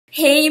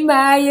Hey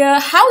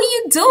Maya, how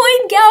you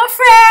doing,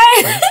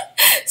 girlfriend?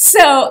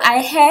 So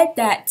I heard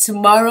that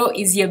tomorrow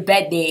is your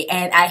birthday,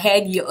 and I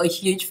heard you're a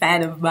huge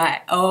fan of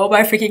mine. Oh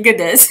my freaking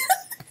goodness.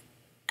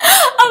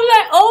 I'm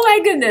like, oh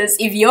my goodness,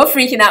 if you're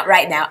freaking out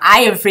right now,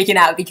 I am freaking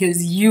out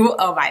because you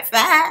are my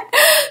fan.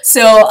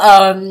 So,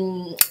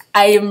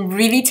 I am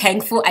really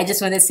thankful. I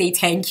just want to say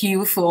thank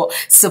you for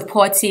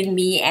supporting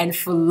me and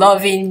for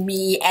loving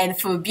me and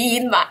for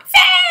being my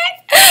fan.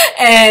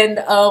 And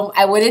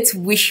I wanted to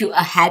wish you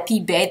a happy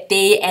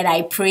birthday, and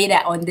I pray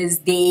that on this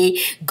day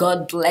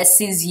God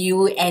blesses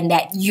you and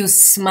that you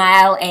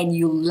smile and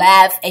you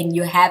laugh and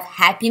you have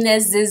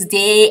happiness this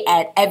day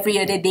and every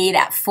other day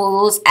that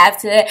follows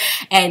after,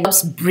 and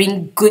just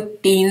bring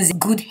good things,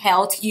 good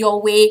health your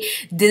way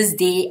this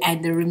day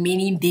and the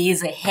remaining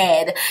days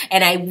ahead.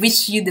 And I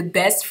wish you the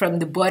best from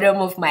the bottom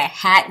of my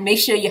heart. Make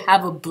sure you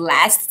have a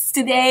blast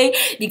today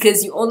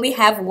because you only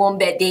have one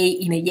birthday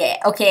in a year,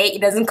 okay? It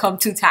doesn't come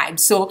two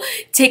times. So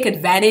take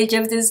advantage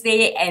of this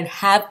day and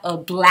have a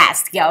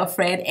blast,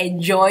 girlfriend.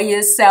 Enjoy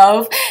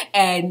yourself.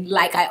 And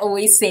like I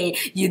always say,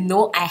 you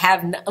know I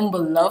have nothing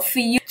but love for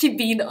you. Keep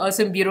being the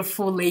awesome,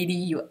 beautiful lady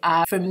you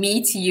are. From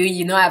me to you,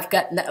 you know I've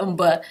got nothing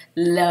but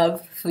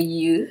love for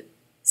you.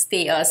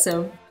 Stay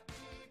awesome.